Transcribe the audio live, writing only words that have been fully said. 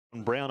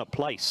Brown at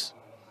place.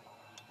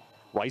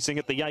 Racing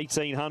at the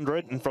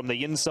 1800, and from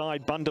the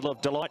inside, Bundle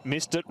of Delight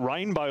missed it.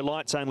 Rainbow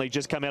Light's only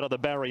just come out of the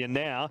barrier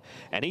now,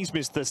 and he's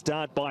missed the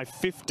start by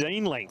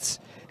 15 lengths.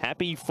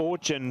 Happy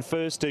Fortune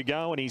first to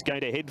go, and he's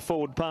going to head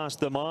forward past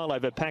the mile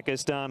over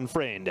Pakistan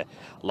Friend.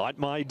 Light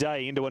My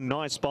Day into a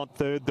nice spot,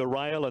 third the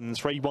rail, and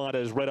three wide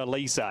as Red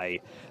Elise.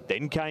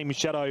 Then came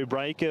Shadow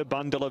Breaker.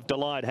 Bundle of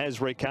Delight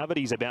has recovered.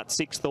 He's about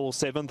 6th or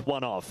 7th,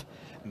 one off.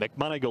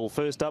 McMonagle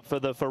first up for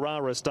the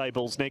Ferrara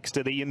stables next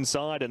to the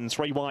inside, and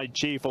three wide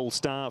Cheerful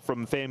Star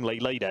from Family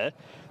Leader.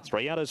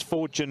 Three out is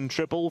Fortune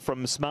Triple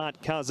from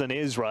Smart Cousin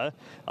Ezra.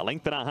 A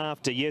length and a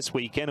half to Yes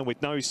We Can, and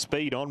with no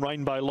speed on.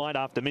 Rainbow Light,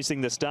 after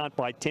missing the start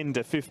by 10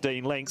 to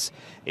 15 lengths,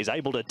 is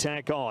able to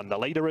tack on. The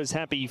leader is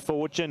Happy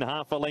Fortune,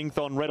 half a length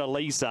on Red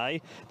Elise.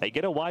 They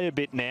get away a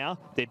bit now.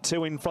 They're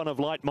two in front of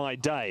Light My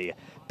Day.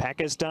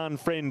 Pakistan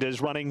Friend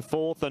is running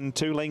fourth, and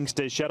 2 lengths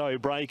to Shadow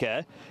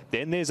Breaker.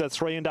 Then there's a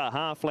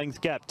 3.5 length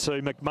gap to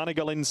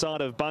McMonagle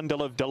inside of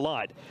Bundle of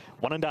Delight.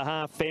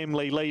 1.5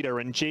 Family Leader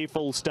and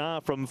Cheerful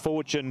Star from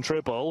Fortune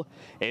Triple.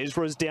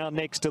 Ezra's down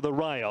next to the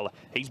rail.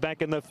 He's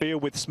back in the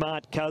field with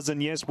Smart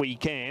Cousin Yes We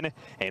Can,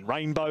 and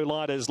Rainbow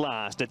Light is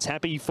last. It's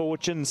Happy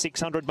Fortune,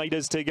 600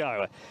 metres to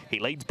go. He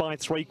leads by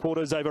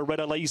 3/4 over Red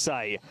Elise.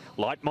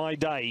 Light My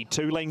Day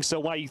 2 lengths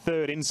away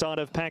third inside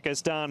of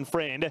Pakistan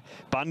Friend.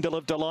 Bundle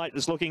of Delight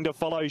is looking to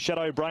follow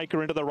Shadow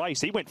Breaker into the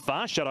race. He went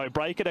fast, Shadow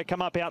Breaker, to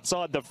come up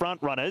outside the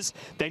front runners.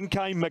 Then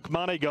came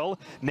McMonagle.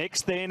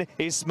 Next then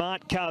is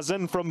Smart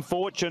Cousin from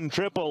Fortune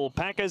Triple.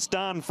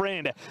 Pakistan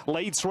Friend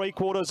leads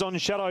 3/4 on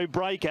Shadow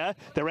Breaker.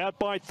 They're out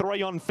by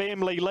 3 on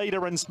Family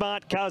Leader and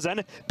Smart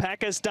Cousin.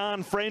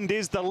 Pakistan Friend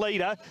is the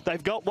leader.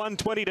 They've got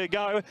 120 to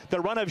go.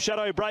 The run of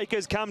Shadow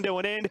Breaker's come to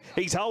an end.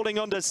 He's holding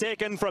on to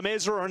second from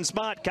Ezra and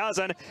Smart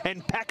Cousin,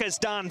 and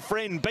Pakistan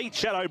Friend beats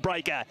Shadow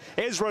Breaker.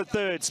 Ezra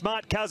third,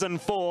 Smart Cousin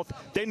fourth,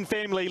 then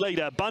Family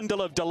Leader,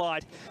 Bundle of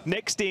Delight.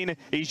 Next in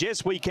is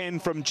Yes We Can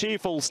from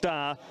Cheerful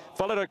Star,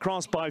 followed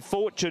across by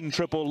Fortune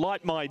Triple,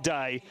 Light My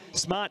Day,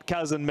 Smart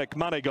Cousin,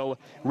 McMonagle,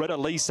 Red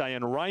Elise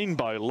and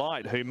Rainbow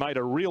Light, who made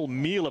a real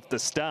meal at the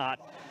start.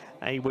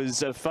 He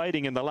was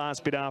fading in the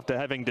last bit after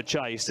having to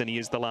chase, and he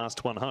is the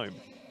last one home.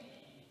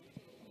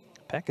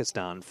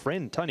 Pakistan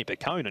Friend, Tony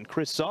Piccone and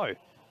Chris So.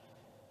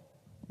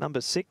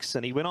 Number 6,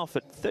 and he went off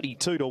at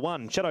 32 to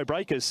 1. Shadow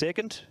Breaker's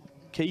second.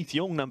 Keith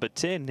Young, number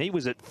 10, he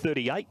was at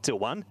 38 to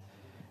 1.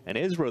 And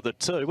Ezra, the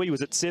 2, he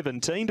was at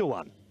 17 to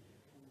 1.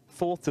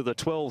 Fourth to the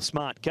 12,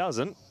 Smart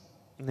Cousin.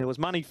 And there was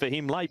money for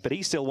him late, but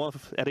he's still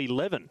off at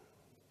 11.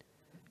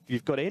 If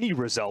you've got any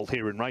result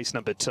here in race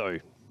number 2,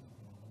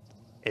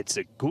 it's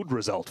a good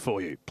result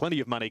for you. Plenty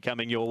of money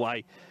coming your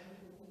way.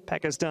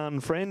 Pakistan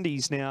Friend,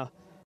 he's now...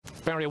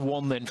 Barrier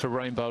 1 then for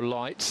Rainbow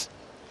Light.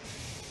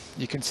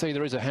 You can see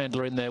there is a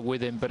handler in there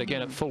with him, but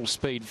again, at full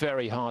speed,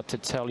 very hard to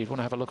tell. You'd want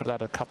to have a look at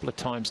that a couple of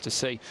times to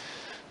see.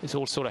 This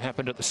all sort of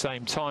happened at the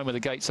same time with the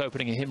gates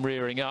opening and him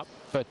rearing up.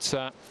 But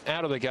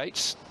out of the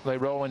gates, they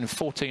roll in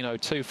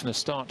 14.02 from the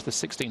start to the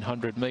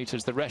 1,600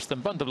 metres. The rest of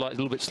them, Bundle of Light a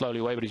little bit slowly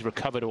away, but he's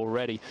recovered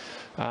already.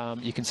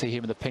 You can see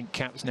him in the pink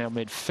caps now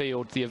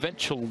midfield. The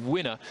eventual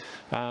winner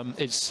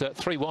is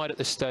 3 wide at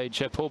this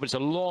stage, Paul, but it's a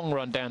long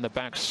run down the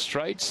back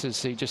straights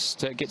as he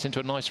just gets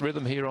into a nice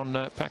rhythm here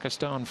on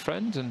Pakistan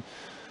Friend. And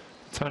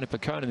Tony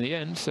Piccone in the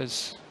end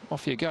says,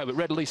 off you go. But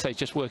Red Elise is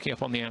just working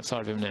up on the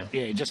outside of him now.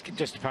 Yeah,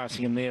 just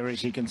passing him there,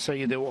 as you can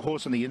see. The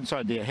horse on the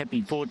inside there,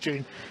 Happy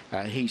Fortune,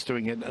 he's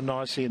doing it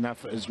nicely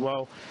enough as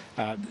well.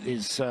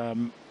 Is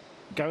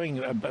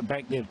going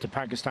back there to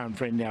Pakistan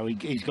Friend now.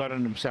 He's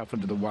gotten himself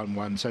into the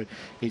 1-1, so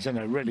he's in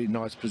a really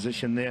nice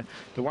position there.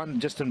 The one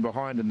just in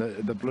behind in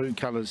the blue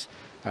colours,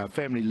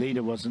 Family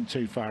Leader, wasn't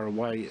too far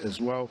away as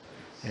well.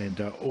 And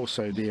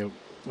also there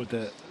with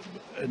the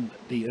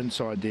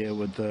inside there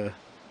with the...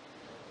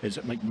 Is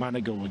it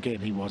McMonagle again?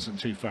 He wasn't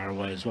too far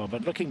away as well.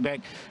 But looking back,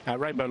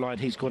 Rainbow Light,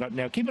 he's caught up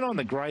now. Keep an eye on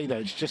the grey, though.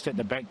 It's just at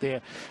the back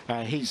there.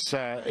 He's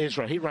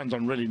Ezra. He runs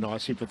on really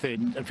nicely for third.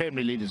 And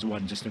Family Leader's the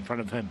one just in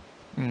front of him.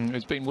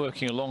 It's been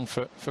working along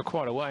for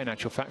quite a way, in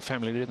actual fact.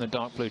 Family Leader in the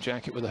dark blue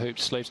jacket with the hooped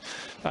sleeves.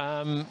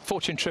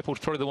 Fortune Triple's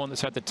probably the one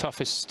that's had the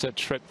toughest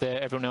trip there.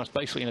 Everyone else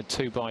basically in a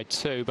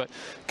 2x2. But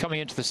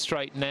coming into the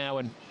straight now,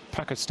 and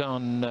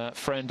Pakistan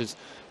Friend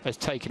has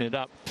taken it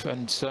up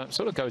and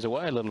sort of goes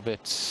away a little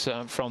bit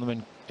from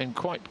them in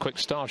quite quick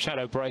style.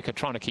 Shadow Breaker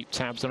trying to keep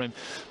tabs on him,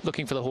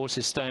 looking for the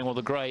horses staying, while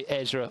the grey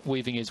Ezra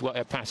weaving his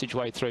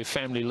passageway through.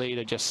 Family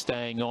Leader just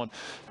staying on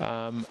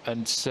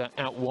and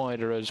out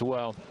wider as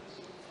well.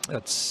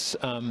 That's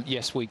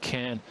Yes We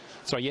Can.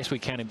 Sorry, Yes We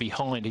Can in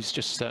behind. He's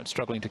just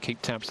struggling to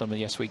keep tabs on the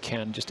Yes We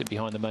Can just in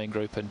behind the main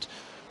group. And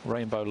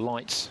Rainbow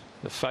Lights,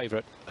 the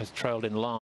favourite, has trailed in last.